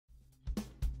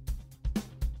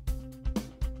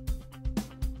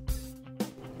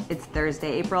It's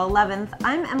Thursday, April 11th.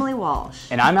 I'm Emily Walsh.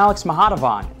 And I'm Alex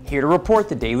Mahadavan, here to report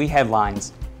the daily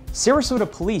headlines. Sarasota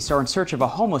police are in search of a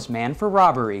homeless man for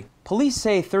robbery. Police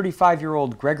say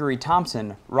 35-year-old Gregory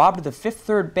Thompson robbed the Fifth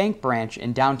Third Bank branch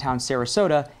in downtown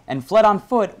Sarasota and fled on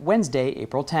foot Wednesday,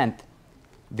 April 10th.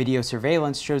 Video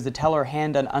surveillance shows the teller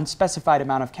hand an unspecified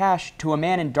amount of cash to a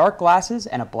man in dark glasses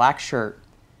and a black shirt.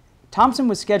 Thompson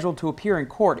was scheduled to appear in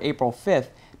court April 5th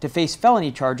to face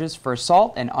felony charges for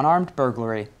assault and unarmed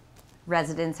burglary.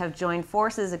 Residents have joined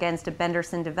forces against a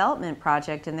Benderson development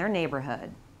project in their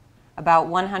neighborhood. About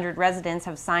 100 residents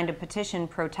have signed a petition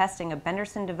protesting a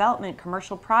Benderson development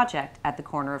commercial project at the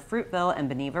corner of Fruitville and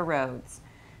Beneva Roads.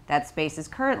 That space is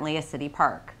currently a city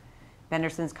park.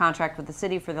 Benderson's contract with the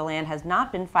city for the land has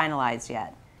not been finalized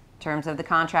yet. Terms of the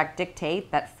contract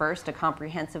dictate that first a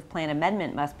comprehensive plan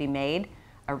amendment must be made,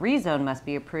 a rezone must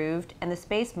be approved, and the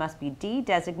space must be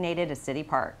de-designated a city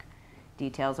park.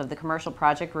 Details of the commercial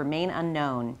project remain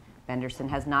unknown. Benderson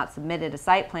has not submitted a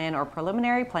site plan or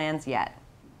preliminary plans yet.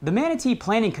 The Manatee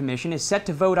Planning Commission is set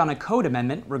to vote on a code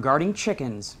amendment regarding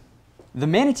chickens. The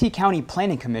Manatee County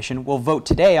Planning Commission will vote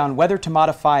today on whether to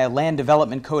modify a land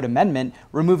development code amendment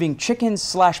removing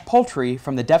chickens/poultry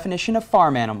from the definition of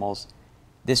farm animals.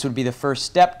 This would be the first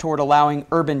step toward allowing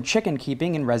urban chicken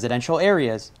keeping in residential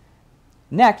areas.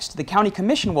 Next, the County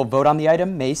Commission will vote on the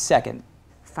item May 2nd.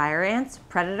 Fire ants,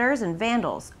 predators, and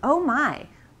vandals. Oh my!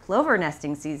 Plover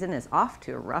nesting season is off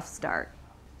to a rough start.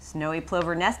 Snowy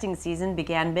plover nesting season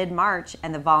began mid-March,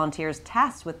 and the volunteers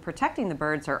tasked with protecting the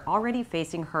birds are already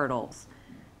facing hurdles.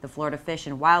 The Florida Fish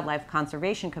and Wildlife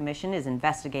Conservation Commission is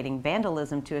investigating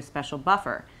vandalism to a special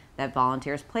buffer that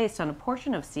volunteers placed on a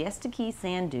portion of Siesta Key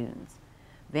sand dunes.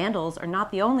 Vandals are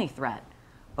not the only threat.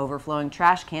 Overflowing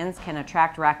trash cans can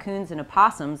attract raccoons and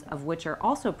opossums, of which are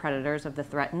also predators of the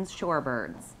threatened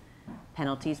shorebirds.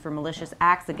 Penalties for malicious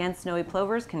acts against snowy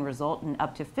plovers can result in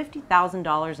up to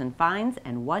 $50,000 in fines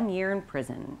and 1 year in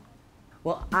prison.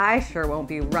 Well, I sure won't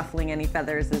be ruffling any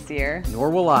feathers this year. Nor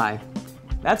will I.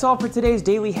 That's all for today's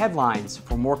daily headlines.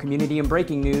 For more community and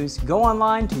breaking news, go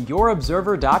online to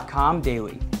yourobserver.com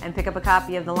daily. And pick up a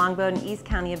copy of the Longboat and East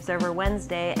County Observer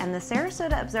Wednesday and the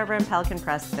Sarasota Observer and Pelican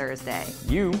Press Thursday.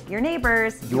 You, your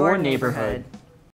neighbors, your neighborhood.